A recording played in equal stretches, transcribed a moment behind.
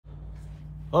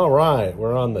All right,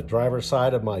 we're on the driver's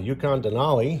side of my Yukon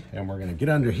Denali, and we're gonna get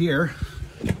under here.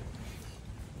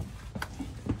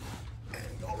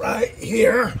 Go right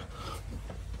here.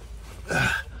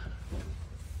 To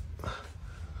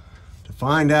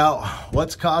find out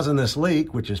what's causing this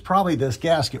leak, which is probably this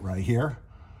gasket right here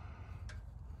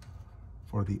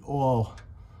for the oil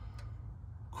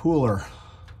cooler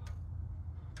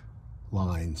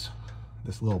lines.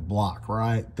 This little block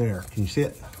right there. Can you see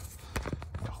it?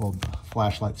 Hold the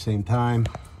flashlight at the same time.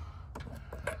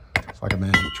 It's like a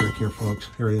magic trick here, folks.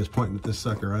 Here it is, pointing at this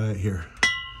sucker right here.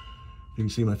 You can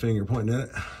see my finger pointing at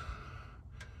it.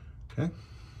 Okay.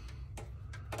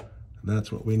 And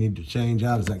that's what we need to change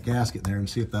out, is that gasket there, and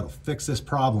see if that'll fix this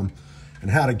problem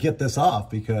and how to get this off,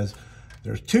 because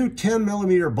there's two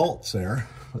 10mm bolts there,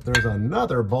 but there's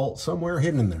another bolt somewhere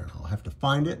hidden in there. I'll have to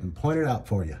find it and point it out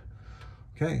for you.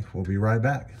 Okay, we'll be right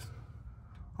back.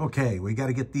 Okay, we got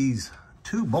to get these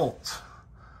two bolts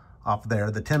off there.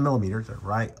 The 10mm are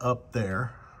right up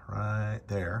there, right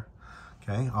there.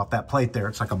 Okay, off that plate there.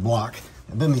 It's like a block.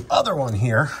 And then the other one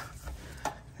here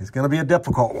is going to be a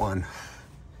difficult one.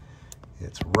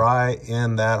 It's right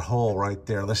in that hole right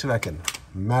there. Let's see if I can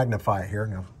magnify it here.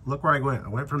 Now, look where I went. I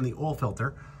went from the oil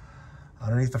filter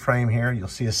underneath the frame here. You'll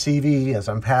see a CV as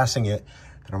I'm passing it.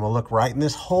 And I'm going to look right in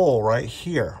this hole right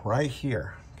here,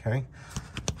 okay?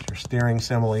 Your steering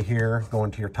simile here,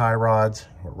 going to your tie rods.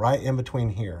 We're right in between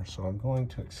here. So I'm going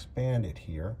to expand it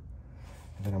here.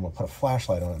 And then I'm going to put a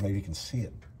flashlight on it. Maybe you can see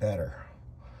it better.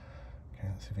 Okay,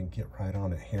 let's see if we can get right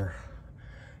on it here.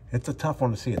 It's a tough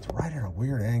one to see. It's right at a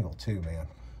weird angle too, man.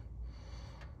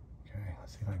 Okay,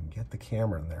 let's see if I can get the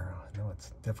camera in there. I know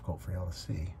it's difficult for y'all to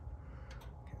see.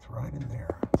 Okay, it's right in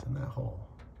there. It's in that hole.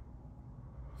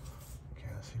 Okay,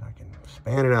 let's see if I can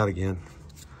span it out again.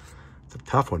 It's a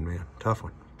tough one, man. Tough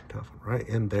one. Tough one. Right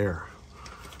in there.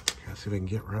 Okay, let's see if we can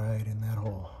get right in that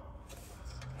hole.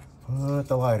 Put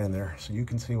the light in there so you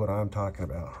can see what I'm talking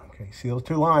about. Okay, see those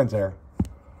two lines there?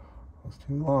 Those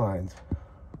two lines.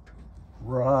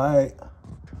 Right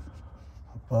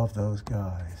above those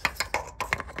guys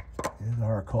is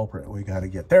our culprit we got to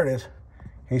get. There it is.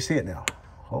 Can you see it now?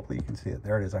 Hopefully you can see it.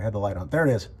 There it is. I had the light on. There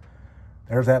it is.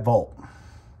 There's that bolt.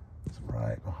 It's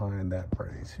right behind that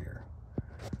brace here.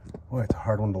 Boy, it's a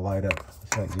hard one to light up.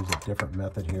 Let's use a different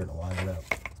method here to light it up.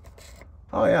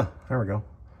 Oh yeah, there we go.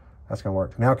 That's gonna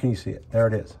work. Now can you see it? There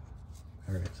it is.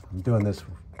 There it is. I'm doing this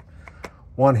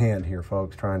one hand here,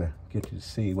 folks, trying to get you to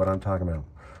see what I'm talking about.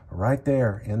 Right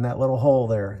there in that little hole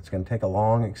there, it's going to take a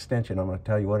long extension. I'm going to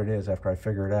tell you what it is after I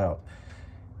figure it out.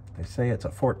 They say it's a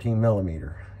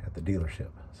 14mm at the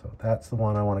dealership. So that's the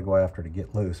one I want to go after to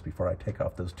get loose before I take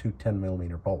off those two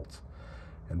 10mm bolts.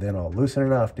 And then I'll loosen it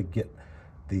enough to get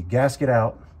the gasket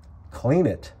out, clean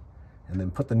it, and then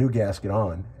put the new gasket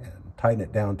on and tighten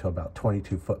it down to about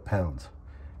 22 foot-pounds.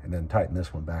 And then tighten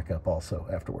this one back up also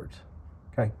afterwards.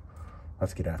 Okay,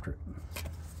 let's get after it.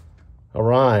 All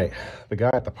right, the guy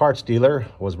at the parts dealer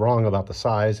was wrong about the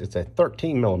size. It's a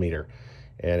 13mm.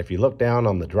 And if you look down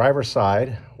on the driver's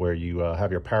side where you have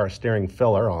your power steering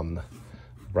filler on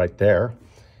right there,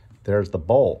 there's the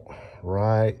bolt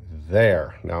right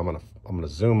there. Now I'm gonna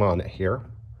zoom on it here.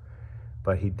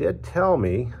 But he did tell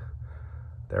me,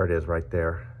 there it is right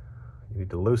there. You need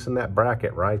to loosen that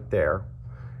bracket right there.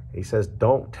 He says,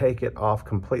 don't take it off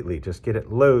completely. Just get it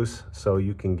loose so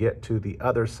you can get to the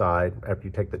other side after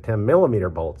you take the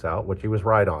 10mm bolts out, which he was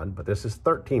right on, but this is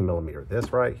 13mm.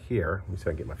 This right here, let me see if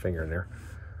I can get my finger in there.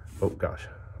 Oh gosh,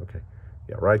 okay.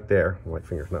 Yeah, right there. My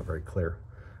finger's not very clear.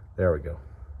 There we go.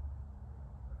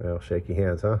 Well, shaky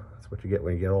hands, huh? That's what you get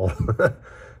when you get old.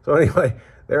 So anyway,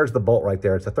 there's the bolt right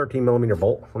there. It's a 13mm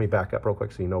bolt. Let me back up real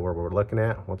quick so you know where we're looking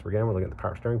at. Once we're looking at the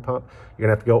power steering pump. You're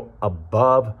gonna have to go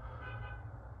above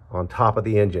on top of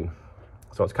the engine.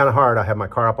 So it's kind of hard. I have my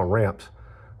car up on ramps.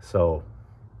 So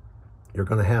you're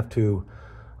gonna have to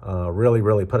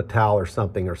really put a towel or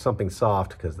something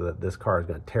soft, because this car is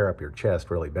gonna tear up your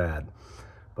chest really bad.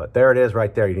 But there it is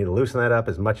right there. You need to loosen that up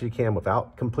as much as you can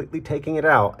without completely taking it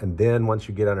out. And then once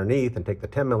you get underneath and take the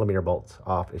 10mm bolts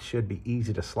off, it should be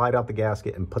easy to slide out the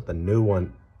gasket and put the new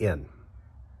one in.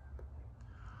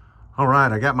 All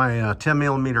right, I got my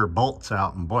 10mm bolts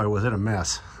out, and boy, was it a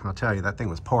mess. I'll tell you, that thing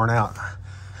was pouring out.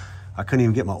 I couldn't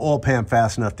even get my oil pan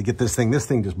fast enough to get this thing. This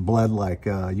thing just bled like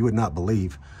you would not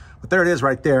believe. But there it is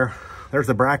right there. There's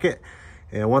the bracket.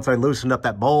 And once I loosened up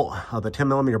that bolt, the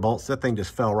 10mm bolts, that thing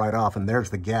just fell right off. And there's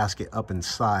the gasket up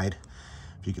inside.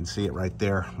 If you can see it right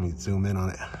there. Let me zoom in on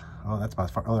it. Oh, that's about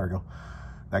as far. Oh, there we go.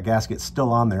 That gasket's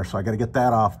still on there, so I got to get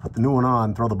that off, put the new one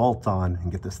on, throw the bolts on,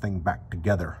 and get this thing back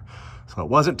together. So it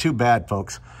wasn't too bad,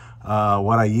 folks.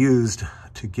 What I used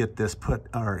to get this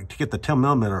to get the 10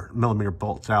 millimeter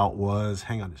bolts out was,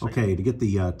 hang on a second. Okay, to get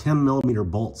the 10 millimeter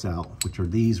bolts out, which are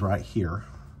these right here,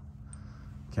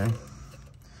 okay?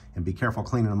 And be careful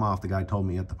cleaning them off. The guy told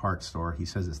me at the parts store, he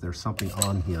says there's something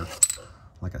on here,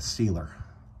 like a sealer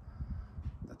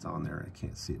that's on there. I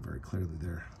can't see it very clearly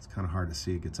there. It's kind of hard to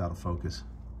see, it gets out of focus.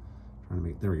 Trying to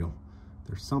make, there we go.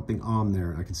 There's something on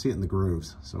there. I can see it in the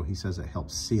grooves. So he says it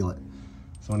helps seal it.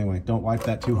 So anyway, don't wipe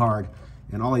that too hard.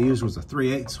 And all I used was a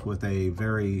 3/8 with a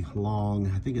very long,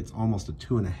 I think it's almost a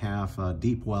 2.5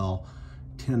 deep well,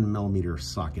 10 millimeter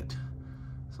socket.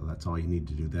 So that's all you need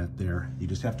to do that there. You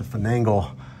just have to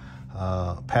finagle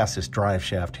past this drive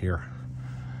shaft here.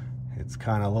 It's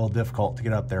kind of a little difficult to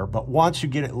get up there, but once you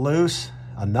get it loose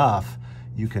enough,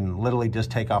 you can literally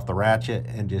just take off the ratchet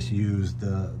and just use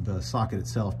the socket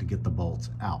itself to get the bolts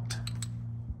out.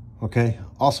 Okay,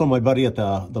 also my buddy at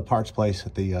the parts place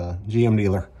at the GM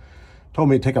dealer told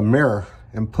me to take a mirror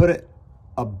and put it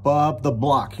above the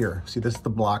block here. See, this is the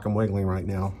block I'm wiggling right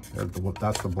now.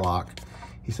 That's the block.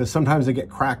 He says sometimes they get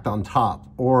cracked on top,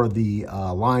 or the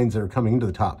lines that are coming into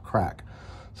the top crack.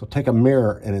 So take a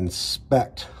mirror and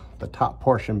inspect the top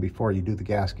portion before you do the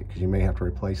gasket, because you may have to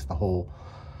replace the whole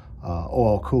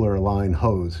oil cooler line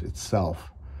hose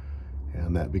itself,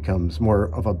 and that becomes more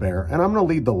of a bear. And I'm going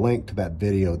to leave the link to that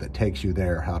video that takes you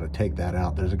there, how to take that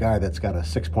out. There's a guy that's got a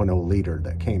 6.0 liter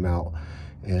that came out,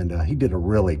 and he did a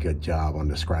really good job on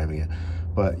describing it.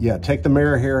 But yeah, take the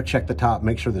mirror here, check the top,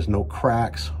 make sure there's no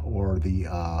cracks or the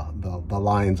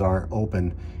lines aren't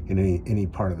open in any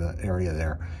part of the area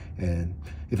there. And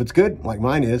if it's good, like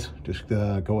mine is, just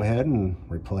go ahead and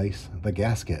replace the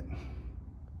gasket.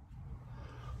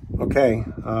 Okay,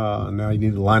 now you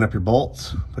need to line up your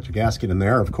bolts, put your gasket in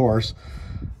there, of course.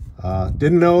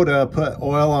 Didn't know to put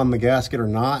oil on the gasket or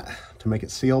not to make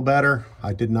it seal better.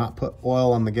 I did not put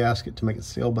oil on the gasket to make it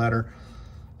seal better.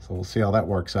 So we'll see how that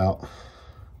works out.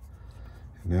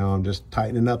 Now I'm just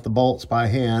tightening up the bolts by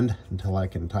hand until I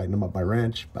can tighten them up by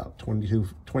wrench, about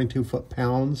 22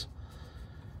 foot-pounds.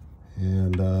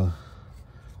 And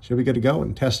should be good to go,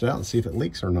 and test it out and see if it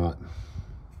leaks or not.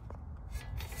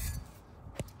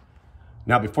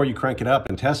 Now, before you crank it up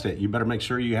and test it, you better make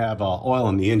sure you have oil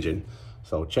in the engine.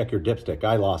 So check your dipstick.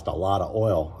 I lost a lot of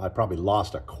oil. I probably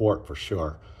lost a quart for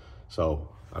sure. So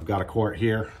I've got a quart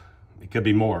here. It could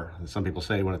be more. Some people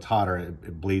say when it's hotter,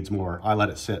 it bleeds more. I let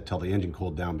it sit till the engine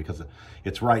cooled down because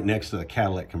it's right next to the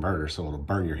catalytic converter, so it'll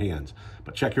burn your hands.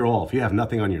 But check your oil. If you have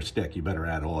nothing on your stick, you better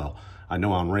add oil. I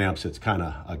know on ramps, it's kind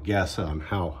of a guess on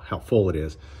how full it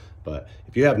is. But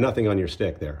if you have nothing on your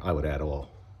stick there, I would add oil.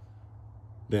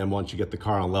 Then once you get the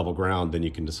car on level ground, then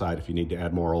you can decide if you need to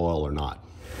add more oil or not.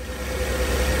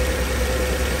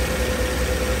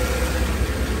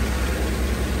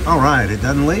 All right, it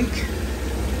doesn't leak.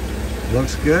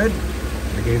 Looks good.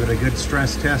 I gave it a good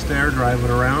stress test there, driving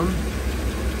around.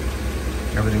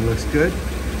 Everything looks good.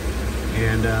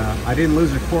 And I didn't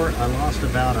lose a quart. I lost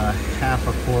about a half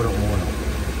a quart of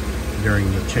oil during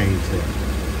the change there.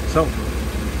 So,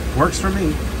 works for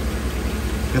me.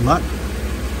 Good luck.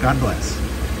 God bless.